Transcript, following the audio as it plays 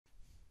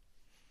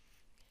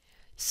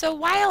So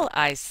while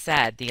I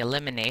said the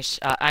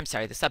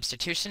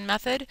substitution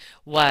method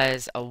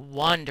was a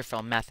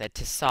wonderful method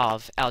to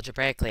solve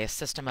algebraically a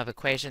system of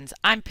equations,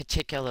 I'm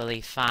particularly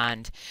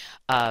fond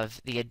of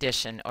the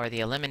addition or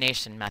the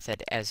elimination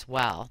method as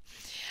well.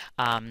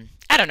 I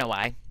don't know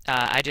why.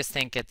 I just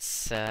think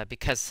it's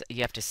because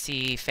you have to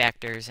see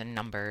factors and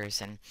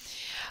numbers,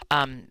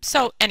 and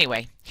so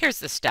anyway, here's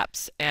the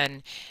steps,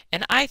 and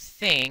I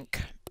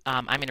think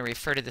I'm going to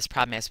refer to this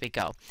problem as we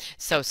go.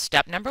 So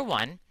step number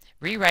 1.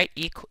 Rewrite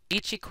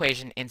each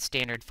equation in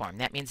standard form.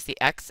 That means the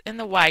x and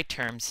the y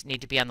terms need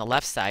to be on the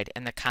left side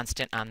and the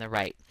constant on the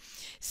right.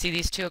 See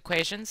these two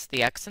equations?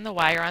 The x and the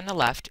y are on the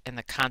left and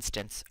the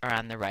constants are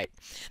on the right.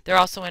 They're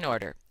also in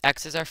order.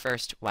 X is our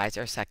first, y is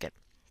our second.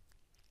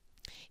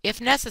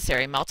 If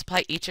necessary,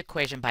 multiply each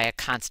equation by a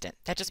constant.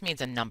 That just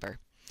means a number,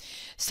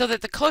 so that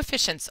the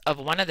coefficients of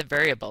one of the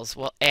variables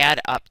will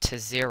add up to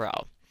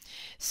 0.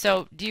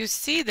 So do you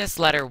see this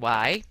letter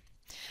y?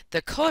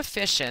 The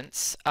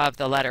coefficients of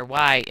the letter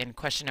y in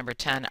question number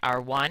 10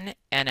 are 1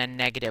 and a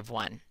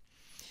 -1.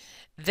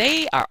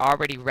 They are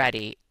already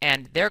ready,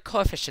 and their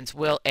coefficients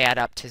will add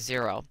up to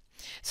 0.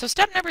 So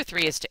step number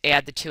 3 is to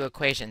add the two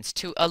equations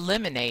to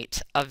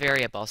eliminate a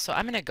variable. So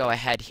I'm going to go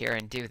ahead here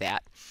and do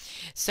that.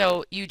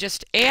 So you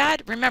just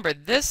add, remember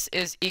this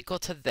is equal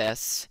to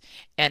this,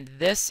 and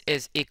this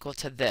is equal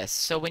to this.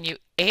 So when you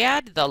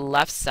add the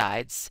left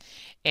sides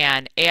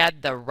and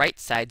add the right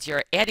sides,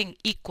 you're adding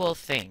equal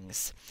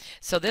things.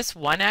 So this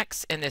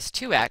 1x and this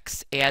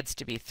 2x adds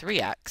to be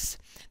 3x.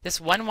 This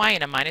 1y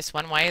and a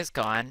 -1y is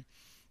gone.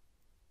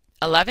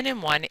 11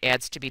 and 1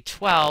 adds to be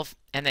 12,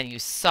 and then you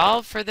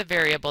solve for the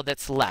variable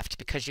that's left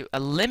because you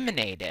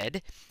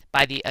eliminated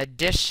by the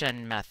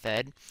addition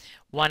method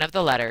one of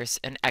the letters,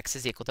 and x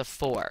is equal to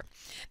 4.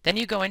 Then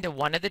you go into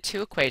one of the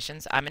two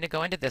equations. I'm going to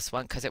go into this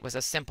one because it was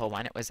a simple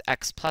one. It was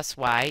x plus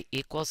y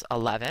equals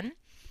 11.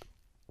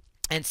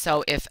 And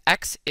so if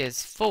x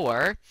is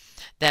 4,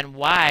 then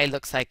y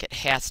looks like it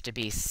has to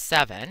be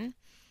 7.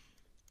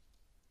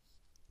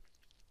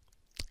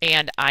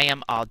 And I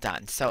am all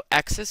done. So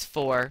x is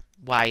 4,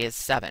 y is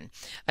 7.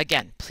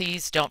 Again,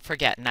 please don't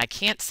forget, and I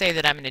can't say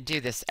that I'm going to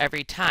do this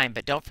every time,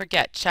 but don't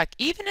forget, check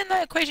even in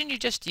the equation you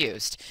just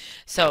used.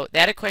 So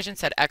that equation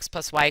said x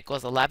plus y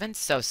equals 11,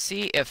 so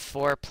see if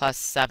 4 plus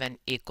 7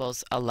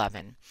 equals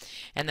 11.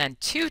 And then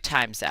 2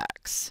 times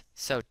x,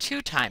 so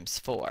 2 times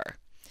 4,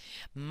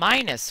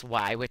 minus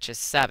y, which is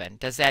 7.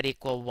 Does that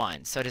equal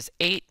 1? So does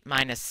 8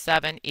 minus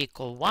 7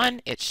 equal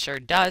 1? It sure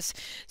does,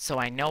 so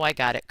I know I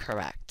got it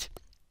correct.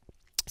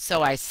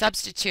 So I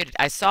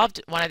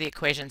solved one of the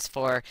equations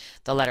for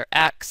the letter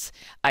x.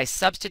 I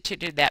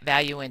substituted that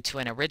value into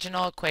an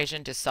original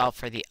equation to solve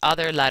for the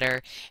other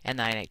letter, and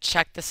then I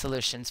checked the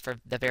solutions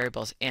for the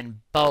variables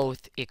in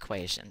both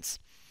equations.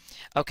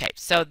 Okay,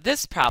 so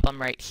this problem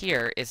right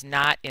here is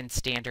not in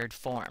standard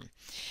form.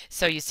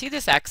 So you see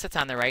this x that's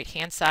on the right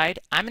hand side?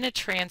 I'm going to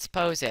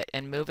transpose it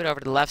and move it over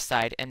to the left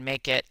side and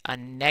make it a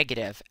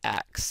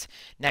 -x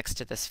next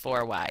to this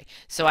 4y.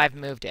 So I've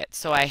moved it.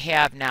 So I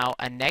have now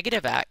a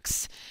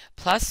 -x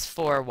plus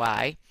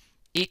 4y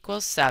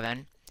equals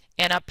 7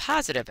 and a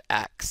positive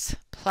x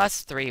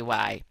plus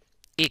 3y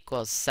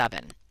equals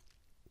 7.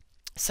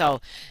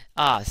 So,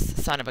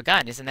 son of a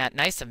gun, isn't that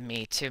nice of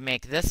me to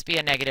make this be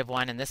a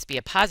 -1 and this be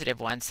a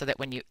 +1 so that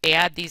when you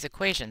add these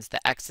equations,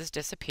 the x's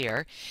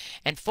disappear,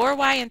 and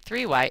 4y and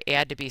 3y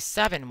add to be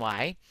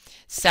 7y.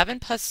 7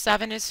 plus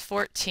 7 is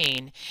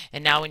 14,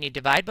 and now when you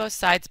divide both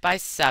sides by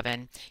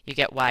 7, you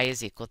get y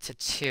is equal to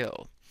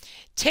 2.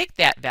 Take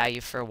that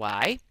value for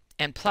y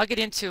and plug it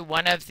into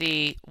one of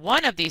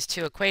these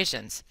two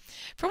equations.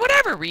 For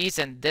whatever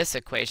reason, this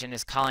equation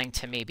is calling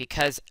to me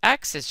because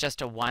x is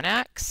just a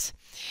 1x.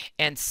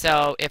 And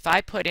so if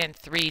I put in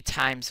 3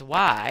 times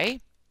y,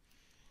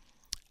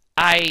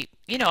 I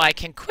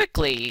can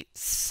quickly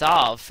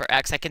solve for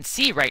x. I can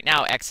see right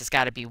now x has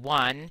got to be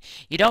 1.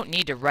 You don't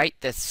need to write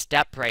this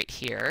step right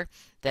here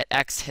that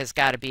x has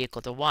got to be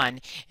equal to 1.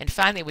 And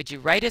finally, would you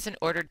write as an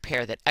ordered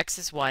pair that x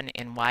is 1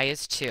 and y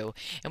is 2?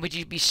 And would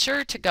you be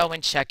sure to go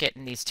and check it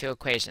in these two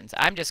equations?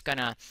 I'm just going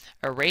to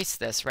erase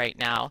this right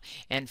now.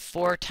 And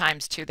 4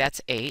 times 2,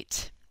 that's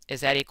 8.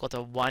 Is that equal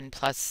to 1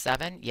 plus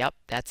 7? Yep,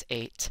 that's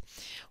 8.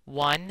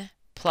 1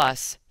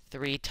 plus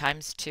 3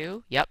 times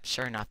 2? Yep,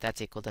 sure enough,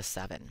 that's equal to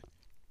 7.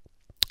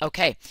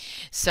 Okay,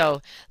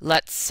 so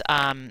let's,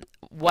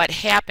 what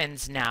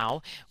happens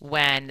now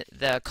when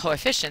the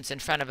coefficients in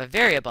front of a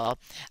variable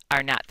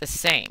are not the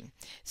same?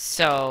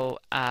 So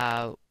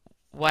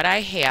what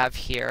I have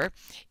here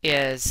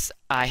is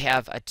I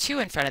have a 2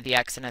 in front of the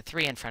x and a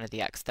 3 in front of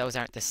the x. Those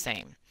aren't the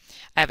same.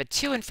 I have a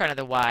 2 in front of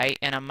the y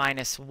and a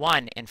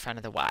 -1 in front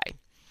of the y.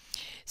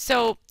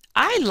 So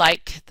I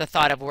like the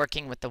thought of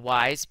working with the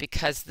y's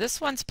because this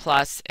one's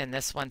plus and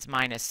this one's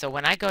minus. So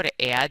when I go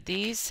to add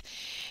these,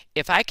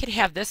 if I could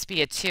have this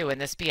be a 2 and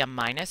this be a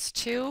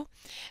 -2,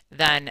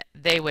 then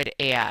they would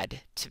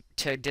add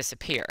to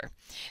disappear.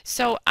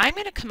 So I'm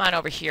going to come on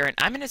over here and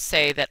I'm going to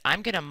say that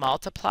I'm going to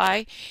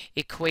multiply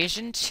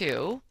equation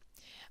 2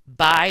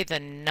 by the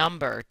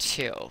number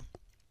 2.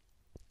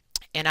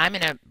 And I'm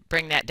going to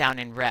bring that down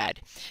in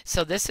red.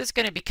 So this is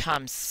going to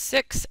become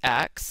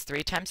 6x,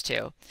 3 times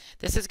 2.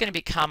 This is going to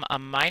become a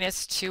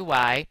minus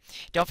 2y.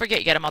 Don't forget,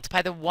 you got to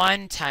multiply the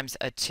 1 times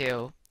a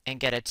 2 and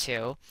get a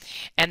 2.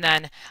 And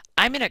then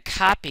I'm going to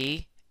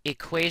copy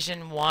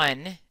equation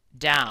 1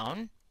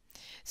 down.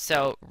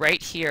 So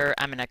right here,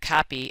 I'm going to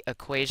copy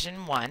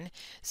equation 1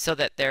 so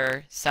that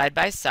they're side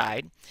by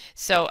side.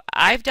 So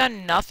I've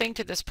done nothing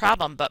to this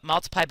problem but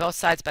multiply both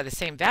sides by the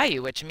same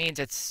value, which means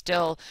it's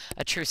still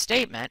a true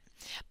statement.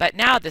 But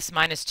now this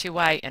minus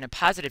 2y and a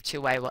positive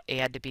 2y will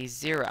add to be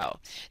 0.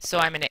 So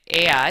I'm going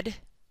to add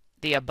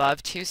the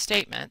above two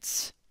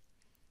statements.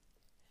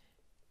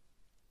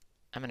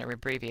 I'm going to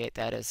abbreviate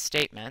that as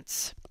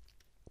statements.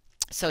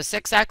 So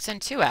 6x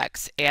and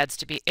 2x adds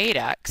to be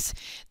 8x.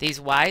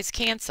 These y's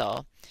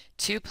cancel.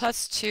 2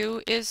 plus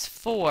 2 is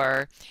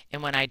 4,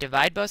 and when I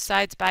divide both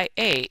sides by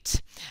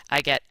 8,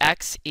 I get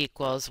x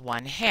equals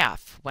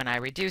 1/2 when I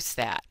reduce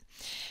that.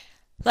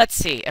 Let's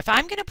see, if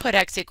I'm going to put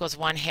x equals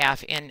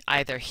 1/2 in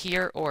either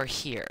here or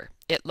here,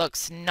 it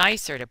looks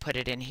nicer to put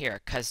it in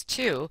here because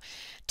 2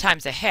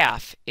 times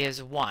 1/2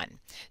 is 1.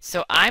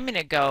 So I'm going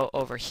to go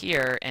over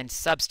here and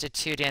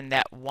substitute in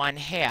that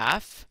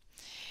 1/2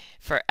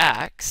 for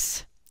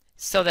x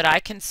so that I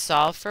can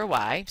solve for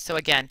y. So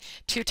again,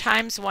 2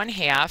 times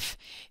 1/2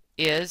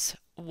 is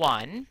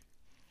 1.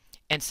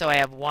 And so I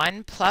have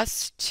 1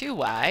 plus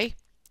 2y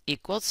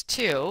equals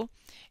 2.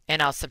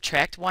 And I'll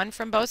subtract 1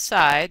 from both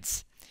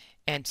sides.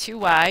 And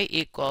 2y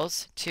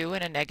equals 2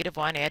 and a negative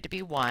 1 add to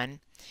be 1.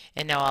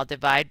 And now I'll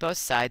divide both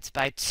sides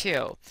by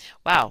 2.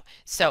 Wow,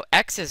 so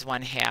x is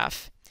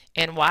 1/2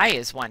 and y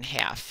is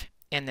 1/2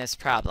 in this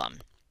problem.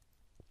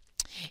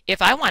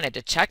 If I wanted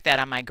to check that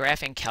on my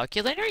graphing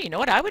calculator, you know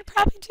what I would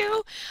probably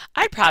do?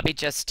 I'd probably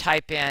just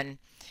type in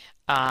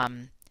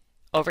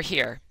over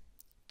here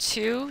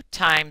 2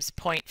 times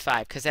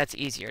 0.5, because that's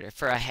easier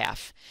for a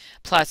half,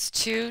 plus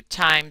 2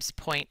 times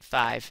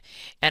 0.5,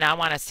 and I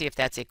want to see if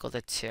that's equal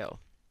to 2.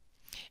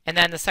 And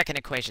then the second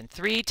equation,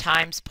 3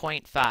 times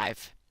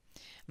 0.5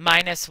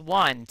 minus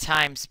 1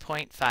 times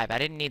 0.5. I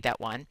didn't need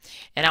that 1.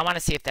 And I want to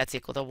see if that's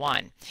equal to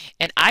 1.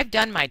 And I've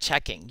done my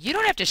checking. You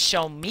don't have to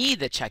show me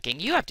the checking.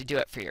 You have to do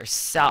it for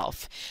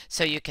yourself.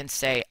 So you can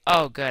say,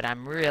 oh, good,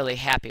 I'm really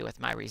happy with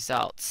my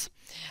results.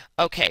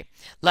 Okay,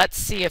 let's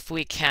see if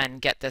we can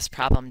get this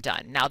problem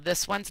done. Now,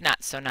 this one's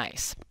not so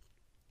nice.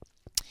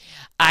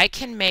 I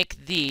can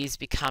make these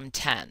become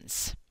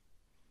 10s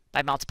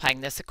by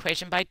multiplying this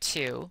equation by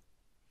 2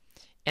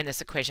 and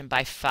this equation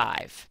by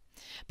 5.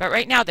 But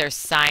right now their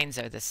signs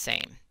are the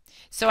same.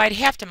 So I'd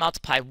have to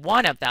multiply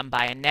one of them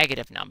by a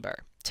negative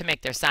number to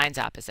make their signs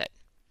opposite.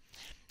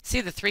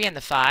 See the 3 and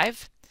the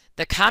 5?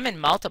 The common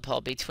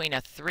multiple between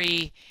a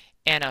 3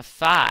 and a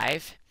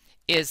 5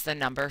 is the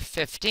number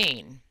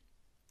 15.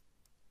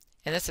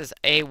 And this is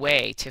a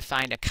way to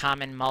find a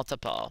common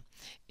multiple,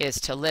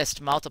 is to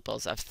list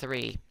multiples of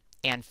 3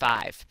 and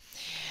 5.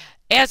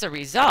 As a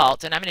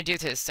result, and I'm going to do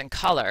this in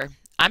color,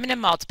 I'm going to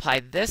multiply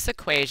this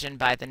equation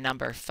by the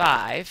number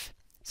 5.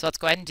 So let's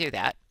go ahead and do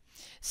that.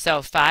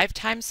 So 5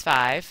 times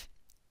 5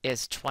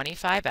 is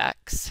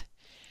 25x.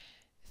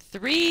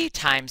 3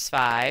 times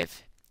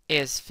 5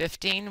 is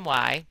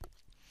 15y.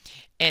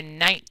 And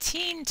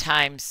 19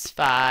 times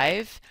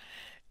 5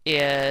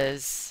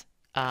 is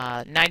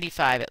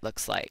 95, it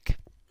looks like.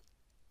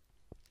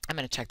 I'm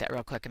going to check that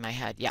real quick in my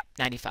head. Yep,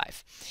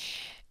 95.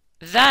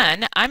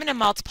 Then I'm going to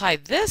multiply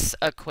this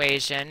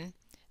equation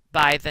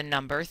by the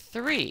number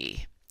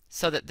 3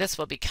 so that this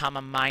will become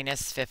a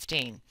minus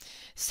 15.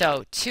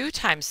 So 2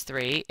 times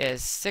 3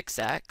 is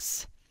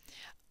 6x.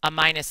 A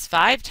minus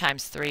 5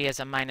 times 3 is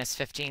a minus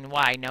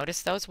 15y.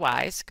 Notice those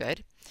y's.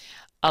 Good.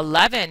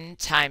 11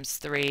 times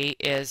 3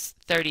 is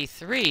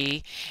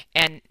 33,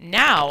 and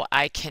now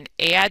I can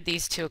add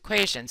these two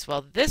equations.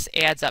 Well, this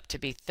adds up to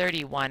be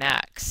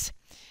 31x.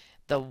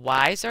 The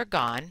y's are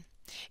gone,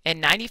 and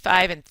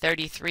 95 and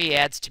 33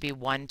 adds to be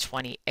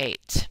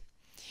 128.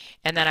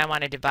 And then I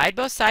want to divide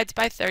both sides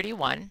by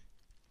 31,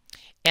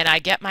 and I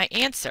get my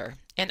answer.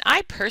 And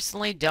I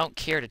personally don't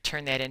care to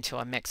turn that into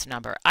a mixed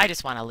number. I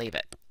just want to leave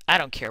it. I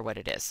don't care what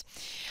it is.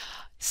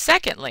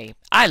 Secondly,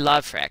 I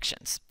love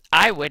fractions.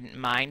 I wouldn't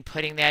mind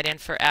putting that in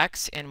for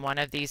x in one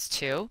of these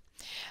two.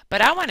 But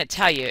I want to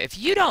tell you, if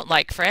you don't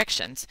like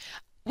fractions,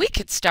 we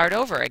could start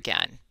over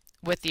again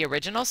with the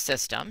original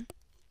system.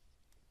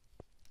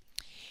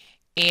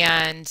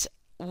 And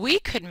we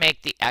could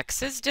make the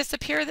x's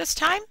disappear this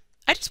time.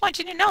 I just want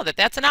you to know that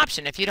that's an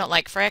option if you don't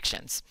like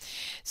fractions.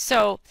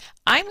 So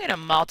I'm going to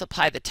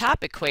multiply the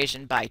top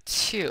equation by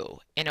 2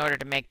 in order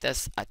to make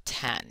this a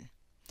 10.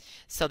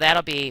 So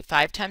that'll be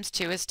 5 times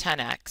 2 is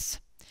 10x.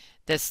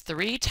 This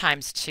 3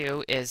 times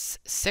 2 is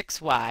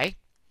 6y,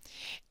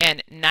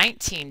 and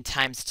 19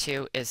 times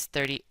 2 is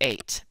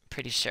 38,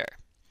 pretty sure.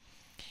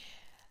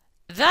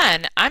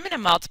 Then I'm going to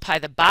multiply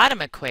the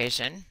bottom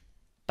equation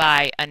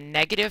by a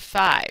negative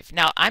 5.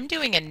 Now I'm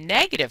doing a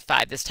negative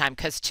 5 this time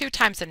because 2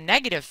 times a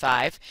negative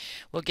 5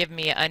 will give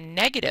me a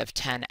negative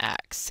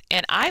 10x,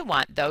 and I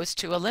want those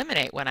to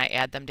eliminate when I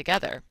add them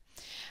together.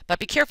 But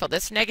be careful,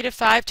 this negative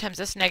 5 times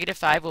this negative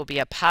 5 will be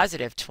a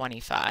positive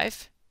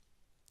 25.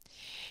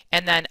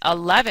 And then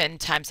 11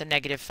 times a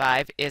negative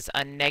 5 is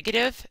a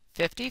negative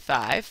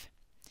 55.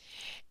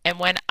 And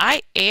when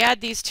I add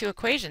these two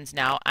equations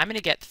now, I'm going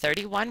to get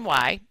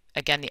 31y.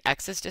 Again, the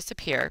x's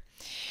disappear.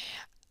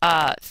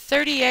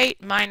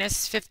 38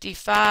 minus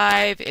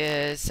 55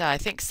 is, I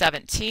think,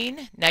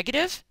 17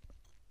 negative.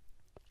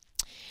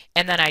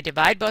 And then I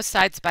divide both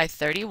sides by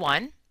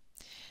 31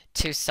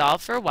 to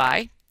solve for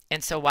y.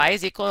 And so y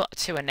is equal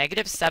to a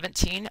negative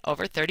 17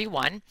 over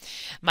 31.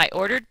 My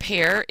ordered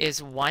pair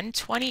is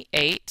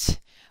 128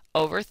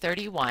 over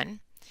 31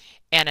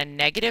 and a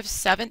negative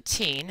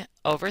 17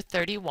 over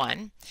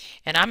 31.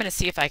 And I'm going to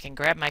see if I can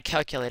grab my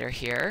calculator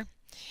here.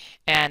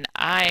 And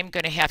I'm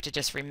going to have to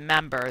just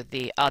remember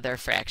the other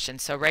fraction.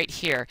 So right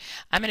here,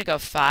 I'm going to go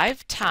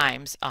 5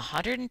 times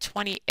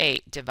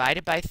 128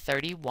 divided by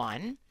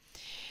 31.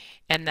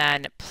 And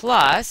then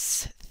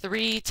plus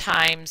 3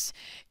 times,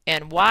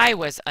 and y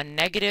was a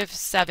negative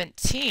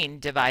 17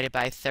 divided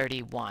by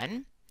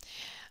 31.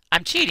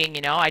 I'm cheating,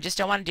 you know, I just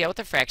don't want to deal with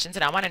the fractions,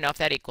 and I want to know if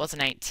that equals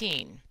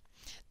 19.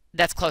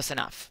 That's close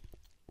enough.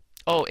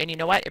 Oh, and you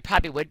know what? It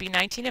probably would be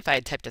 19 if I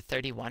had typed a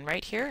 31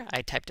 right here.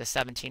 I typed a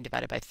 17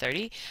 divided by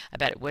 30. I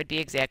bet it would be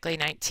exactly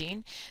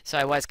 19. So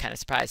I was kind of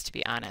surprised, to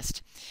be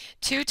honest.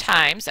 2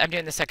 times, I'm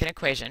doing the second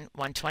equation,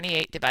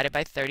 128 divided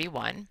by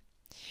 31.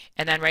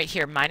 And then right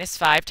here, minus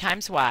 5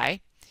 times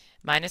y.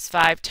 Minus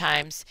 5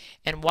 times,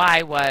 and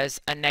y was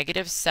a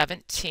negative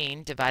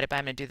 17 divided by,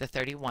 I'm going to do the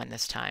 31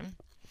 this time.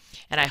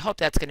 And I hope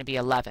that's going to be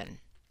 11.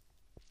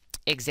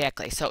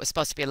 Exactly, so it was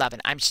supposed to be 11.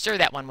 I'm sure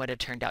that one would have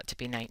turned out to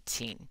be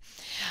 19.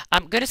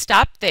 I'm going to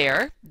stop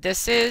there.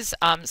 This is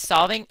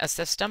solving a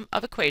system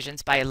of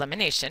equations by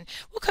elimination.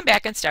 We'll come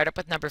back and start up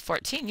with number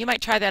 14. You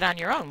might try that on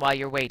your own while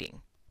you're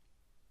waiting.